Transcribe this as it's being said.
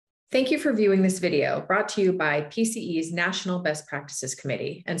Thank you for viewing this video brought to you by PCE's National Best Practices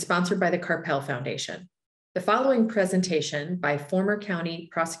Committee and sponsored by the Carpel Foundation. The following presentation by former county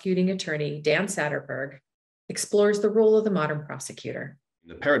prosecuting attorney Dan Satterberg explores the role of the modern prosecutor.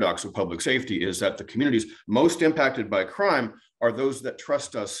 The paradox of public safety is that the communities most impacted by crime are those that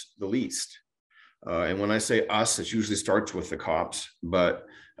trust us the least. And when I say us, it usually starts with the cops, but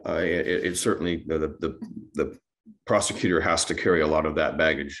it's certainly the prosecutor has to carry a lot of that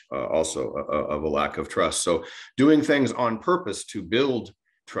baggage also of a lack of trust. So doing things on purpose to build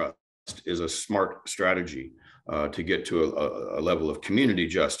trust is a smart strategy to get to a level of community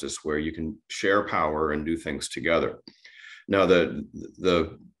justice where you can share power and do things together. Now,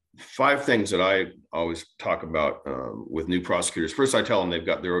 the five things that I always talk about with new prosecutors, first I tell them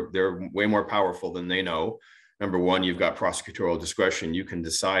they're way more powerful than they know. Number one, you've got prosecutorial discretion. You can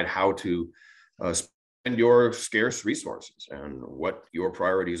decide how to spend your scarce resources and what your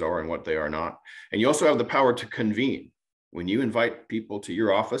priorities are and what they are not. And you also have the power to convene. When you invite people to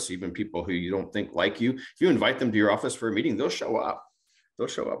your office, even people who you don't think like you, if you invite them to your office for a meeting, they'll show up. They'll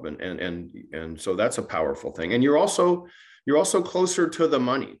show up, and so that's a powerful thing. And you're also closer to the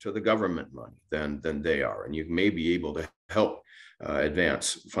money, to the government money than they are, and you may be able to help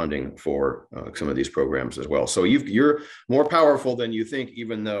advance funding for some of these programs as well. So you're more powerful than you think,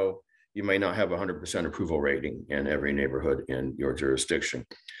 even though you may not have a 100% approval rating in every neighborhood in your jurisdiction.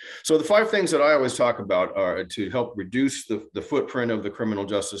 So the five things that I always talk about are to help reduce the footprint of the criminal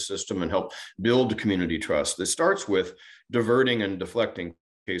justice system and help build community trust. This starts with diverting and deflecting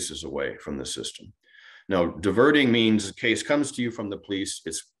cases away from the system. Now, diverting means a case comes to you from the police,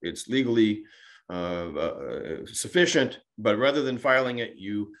 it's legally sufficient, but rather than filing it,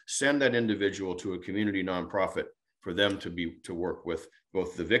 you send that individual to a community nonprofit for them to work with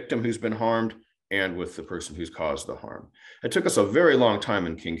both the victim who's been harmed and with the person who's caused the harm. It took us a very long time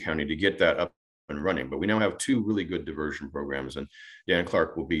in King County to get that up and running, but we now have two really good diversion programs, and Dan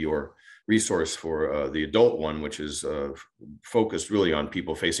Clark will be your resource for the adult one, which is focused really on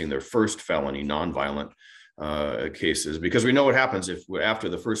people facing their first felony, nonviolent cases, because we know what happens if after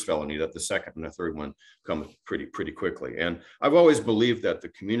the first felony that the second and the third one come pretty quickly. And I've always believed that the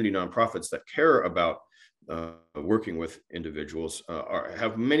community nonprofits that care about working with individuals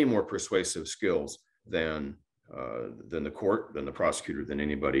have many more persuasive skills than the court, than the prosecutor, than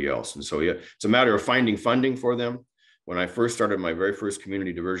anybody else. And so yeah, it's a matter of finding funding for them. When I first started my very first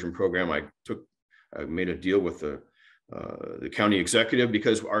community diversion program, I made a deal with the county executive,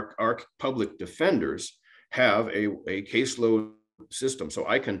 because our public defenders have a caseload system. So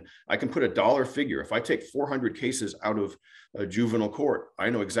I can put a dollar figure. If I take 400 cases out of a juvenile court, I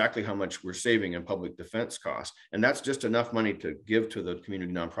know exactly how much we're saving in public defense costs. And that's just enough money to give to the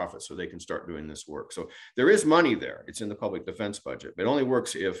community nonprofit so they can start doing this work. So there is money there. It's in the public defense budget, but it only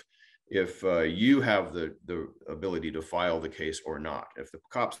works if you have the ability to file the case or not. If the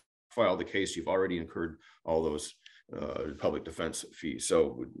cops file the case, you've already incurred all those public defense fees.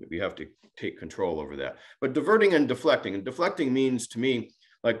 So we have to take control over that. But diverting and deflecting means to me,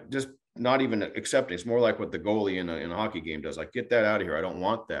 like just not even accepting. It's more like what the goalie in a hockey game does. Like, get that out of here. I don't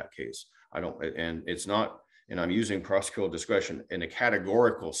want that case. I don't, and it's not, and I'm using prosecutorial discretion in a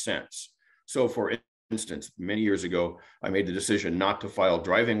categorical sense. So for instance, many years ago, I made the decision not to file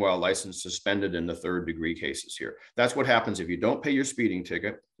driving while license suspended in the third-degree cases here. That's what happens if you don't pay your speeding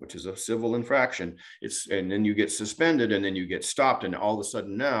ticket, which is a civil infraction. And then you get suspended, and then you get stopped, and all of a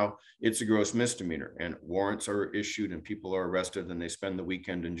sudden now it's a gross misdemeanor, and warrants are issued, and people are arrested, and they spend the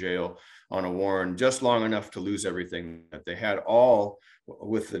weekend in jail on a warrant just long enough to lose everything that they had, all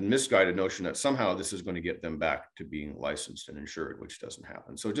with the misguided notion that somehow this is going to get them back to being licensed and insured, which doesn't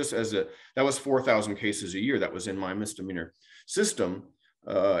happen. So just that was 4,000 cases a year that was in my misdemeanor system.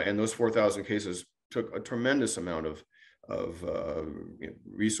 And those 4,000 cases took a tremendous amount of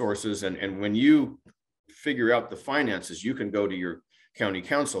resources. And when you figure out the finances, you can go to your county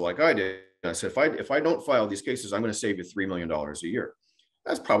council like I did. And I said, if I don't file these cases, I'm going to save you $3 million a year.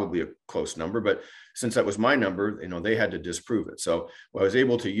 That's probably a close number, but since that was my number, they had to disprove it. So I was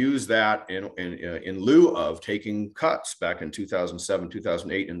able to use that in lieu of taking cuts back in 2007,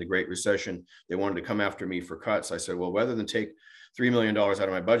 2008 in the Great Recession. They wanted to come after me for cuts. I said, well, rather than take $3 million out of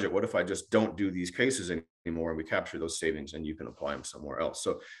my budget, what if I just don't do these cases anymore and we capture those savings and you can apply them somewhere else?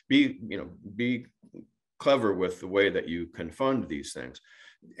 So be clever with the way that you can fund these things.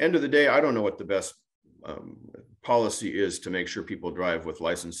 End of the day, I don't know what the best policy is to make sure people drive with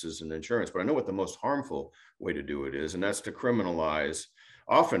licenses and insurance, but I know what the most harmful way to do it is, and that's to criminalize.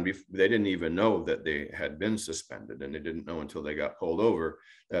 Often they didn't even know that they had been suspended, and they didn't know until they got pulled over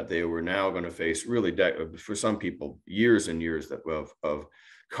that they were now going to face really, for some people, years and years of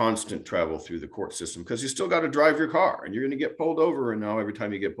constant travel through the court system, because you still got to drive your car and you're going to get pulled over. And now every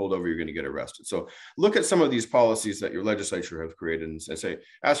time you get pulled over, you're going to get arrested. So look at some of these policies that your legislature have created and say,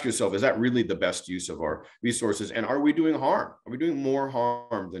 ask yourself, is that really the best use of our resources? And are we doing harm? Are we doing more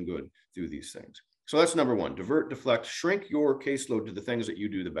harm than good through these things? So that's number one: divert, deflect, shrink your caseload to the things that you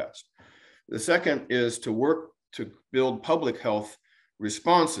do the best. The second is to work to build public health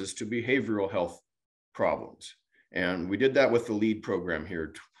responses to behavioral health problems. And we did that with the LEAD program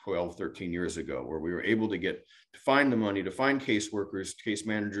here 12, 13 years ago, where we were able to find the money to find caseworkers, case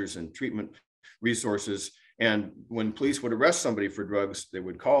managers, and treatment resources. And when police would arrest somebody for drugs, they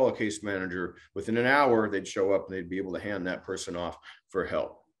would call a case manager. Within an hour, they'd show up and they'd be able to hand that person off for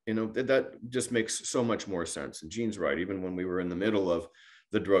help. You know, that just makes so much more sense. And Gene's right. Even when we were in the middle of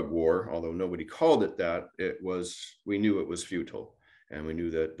the drug war, although nobody called it that, we knew it was futile, and we knew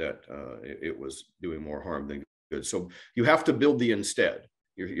that it was doing more harm than good. So you have to build the instead.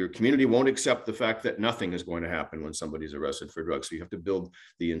 Your community won't accept the fact that nothing is going to happen when somebody's arrested for drugs. So you have to build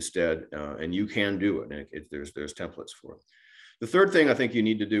the instead, and you can do it. And there's templates for it. The third thing I think you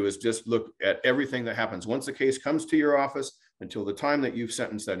need to do is just look at everything that happens once the case comes to your office until the time that you've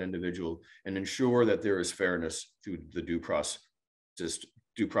sentenced that individual, and ensure that there is fairness through the due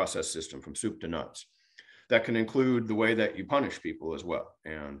process system from soup to nuts. That can include the way that you punish people as well.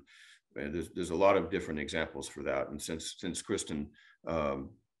 And there's a lot of different examples for that. And since Kristen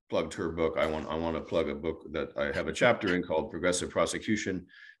plugged her book, I want to plug a book that I have a chapter in called Progressive Prosecution,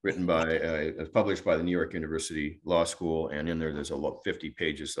 written published by the New York University Law School. And in there's 50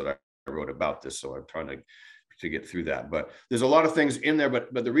 pages that I wrote about this. So I'm trying to get through that. But there's a lot of things in there.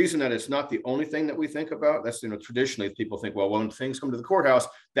 But the reason that it's not the only thing that we think about, that's, traditionally people think, well, when things come to the courthouse,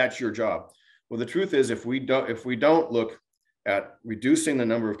 that's your job. Well, the truth is, if we don't look at reducing the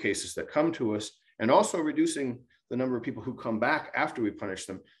number of cases that come to us, and also reducing the number of people who come back after we punish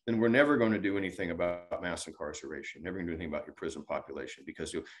them, then we're never going to do anything about mass incarceration, never going to do anything about your prison population,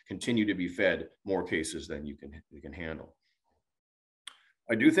 because you'll continue to be fed more cases than you can handle.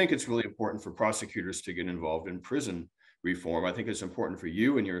 I do think it's really important for prosecutors to get involved in prison reform. I think it's important for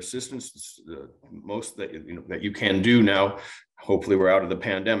you and your assistants, the most that you can do now. Hopefully we're out of the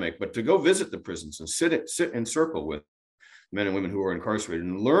pandemic, but to go visit the prisons and sit in circle with men and women who are incarcerated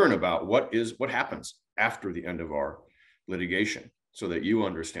and learn about what happens after the end of our litigation, so that you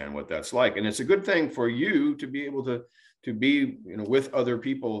understand what that's like. And it's a good thing for you to be able to be with other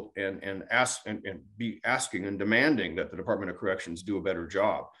people and ask and be asking and demanding that the Department of Corrections do a better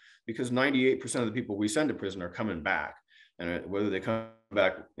job, because 98% of the people we send to prison are coming back. And whether they come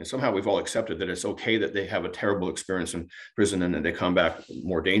back, somehow we've all accepted that it's okay that they have a terrible experience in prison and that they come back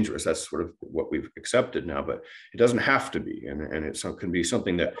more dangerous. That's sort of what we've accepted now, but it doesn't have to be. And it can be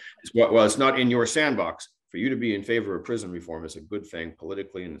something that is, well, it's not in your sandbox. For you to be in favor of prison reform is a good thing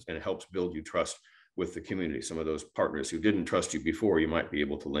politically, and it helps build you trust with the community. Some of those partners who didn't trust you before, you might be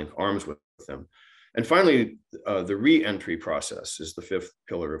able to link arms with them. And finally, the re-entry process is the fifth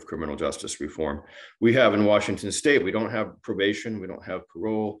pillar of criminal justice reform. We have in Washington State, we don't have probation, we don't have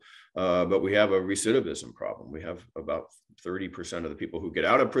parole, but we have a recidivism problem. We have about 30% of the people who get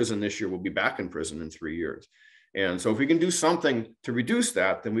out of prison this year will be back in prison in 3 years. And so if we can do something to reduce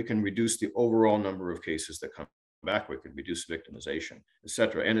that, then we can reduce the overall number of cases that come back. We can reduce victimization, et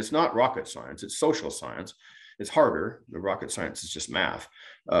cetera. And it's not rocket science, it's social science. It's harder. The rocket science is just math.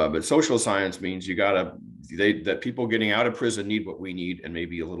 But social science means that people getting out of prison need what we need, and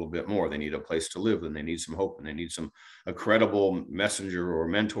maybe a little bit more. They need a place to live, and they need some hope, and they need a credible messenger or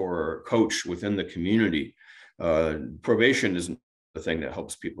mentor or coach within the community. Probation isn't the thing that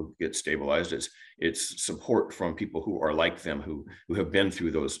helps people get stabilized. It's support from people who are like them, who have been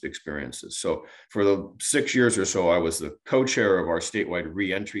through those experiences. So for the 6 years or so, I was the co-chair of our statewide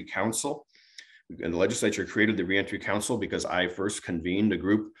reentry council. And the legislature created the Reentry Council because I first convened a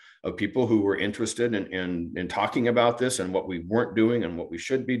group of people who were interested in talking about this and what we weren't doing and what we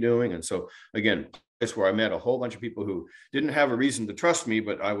should be doing. And so again, it's where I met a whole bunch of people who didn't have a reason to trust me,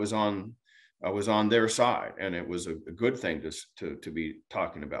 but I was on their side, and it was a good thing to be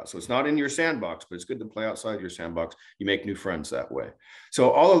talking about. So it's not in your sandbox, but it's good to play outside your sandbox. You make new friends that way.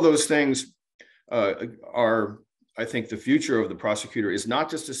 So all of those things are, I think, the future of the prosecutor is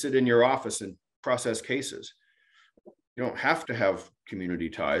not just to sit in your office and process cases. You don't have to have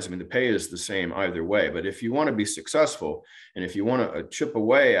community ties. I mean, the pay is the same either way, but if you want to be successful, and if you want to chip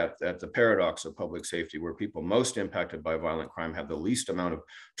away at the paradox of public safety, where people most impacted by violent crime have the least amount of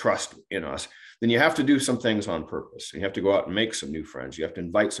trust in us, then you have to do some things on purpose. You have to go out and make some new friends. You have to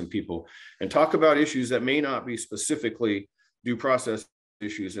invite some people and talk about issues that may not be specifically due process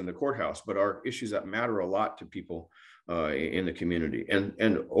issues in the courthouse, but are issues that matter a lot to people in the community. And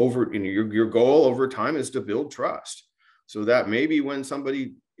your goal over time is to build trust, so that maybe when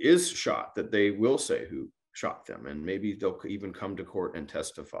somebody is shot, that they will say who shot them, and maybe they'll even come to court and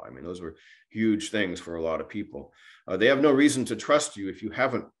testify. I mean, those were huge things for a lot of people. They have no reason to trust you if you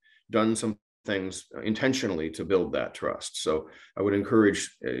haven't done some things intentionally to build that trust. So I would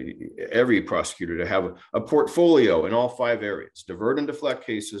encourage every prosecutor to have a portfolio in all 5 areas: divert and deflect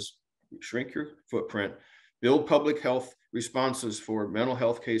cases, shrink your footprint, build public health responses for mental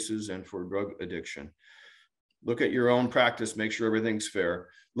health cases and for drug addiction. Look at your own practice, make sure everything's fair.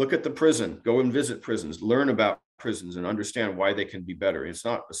 Look at the prison, go and visit prisons, learn about prisons and understand why they can be better. It's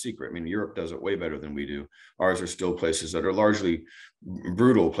not a secret. I mean, Europe does it way better than we do. Ours are still places that are largely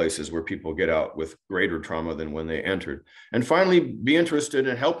brutal places where people get out with greater trauma than when they entered. And finally, be interested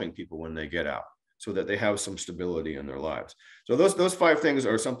in helping people when they get out, so that they have some stability in their lives. So those 5 things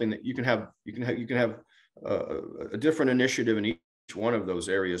are something that you can have a different initiative in each one of those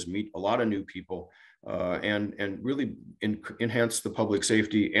areas, meet a lot of new people, and really enhance the public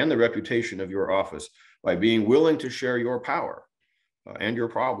safety and the reputation of your office by being willing to share your power and your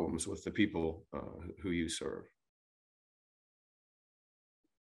problems with the people who you serve.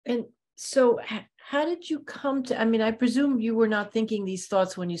 And so how did you come to, I mean, I presume you were not thinking these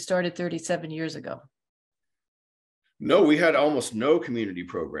thoughts when you started 37 years ago. No, we had almost no community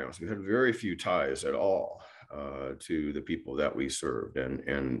programs. We had very few ties at all to the people that we served.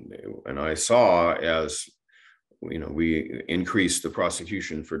 And I saw, as we increased the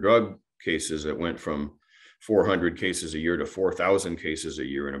prosecution for drug cases, it went from 400 cases a year to 4,000 cases a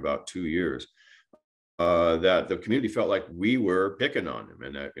year in about 2 years. That the community felt like we were picking on them,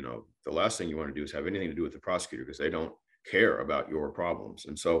 and that the last thing you want to do is have anything to do with the prosecutor, because they don't care about your problems.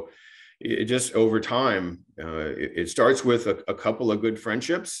 And so it just, over time, it starts with a couple of good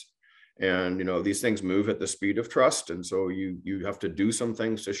friendships, and these things move at the speed of trust. And so you have to do some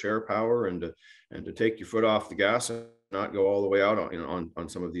things to share power and to take your foot off the gas and not go all the way out on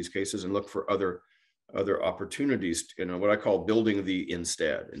some of these cases, and look for other opportunities, what I call building the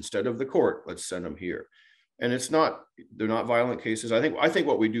instead of the court, let's send them here. And they're not violent cases. I think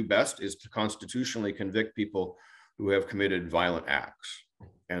what we do best is to constitutionally convict people who have committed violent acts,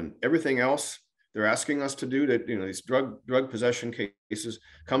 and everything else they're asking us to do, that these drug possession cases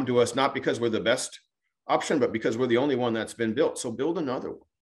come to us not because we're the best option, but because we're the only one that's been built. So build another one.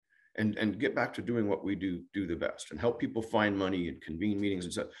 And get back to doing what we do the best, and help people find money and convene meetings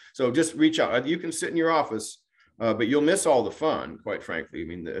and stuff. So just reach out. You can sit in your office, but you'll miss all the fun, quite frankly. I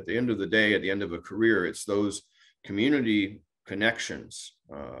mean, at the end of the day, at the end of a career, it's those community connections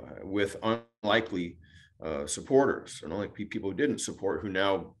with unlikely supporters, and only people who didn't support, who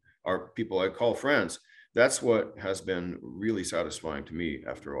now are people I call friends. That's what has been really satisfying to me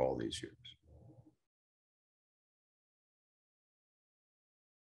after all these years.